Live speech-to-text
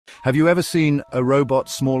Have you ever seen a robot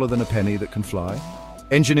smaller than a penny that can fly?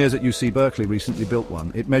 Engineers at UC Berkeley recently built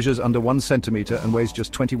one. It measures under 1 centimeter and weighs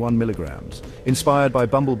just 21 milligrams. Inspired by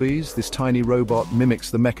bumblebees, this tiny robot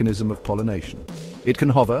mimics the mechanism of pollination. It can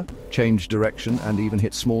hover, change direction, and even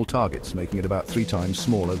hit small targets, making it about 3 times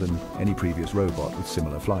smaller than any previous robot with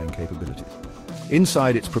similar flying capabilities.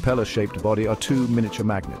 Inside its propeller-shaped body are 2 miniature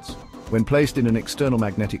magnets. When placed in an external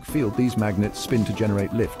magnetic field, these magnets spin to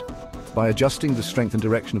generate lift. By adjusting the strength and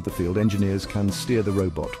direction of the field, engineers can steer the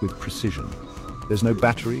robot with precision. There's no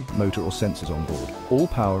battery, motor, or sensors on board. All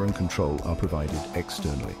power and control are provided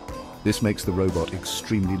externally. This makes the robot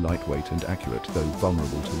extremely lightweight and accurate, though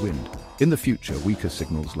vulnerable to wind. In the future, weaker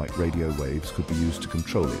signals like radio waves could be used to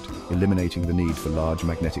control it, eliminating the need for large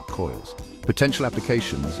magnetic coils. Potential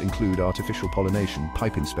applications include artificial pollination,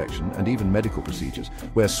 pipe inspection, and even medical procedures,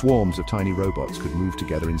 where swarms of tiny robots could move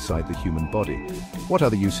together inside the human body. What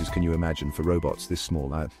other uses can you imagine for robots this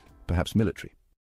small? Perhaps military?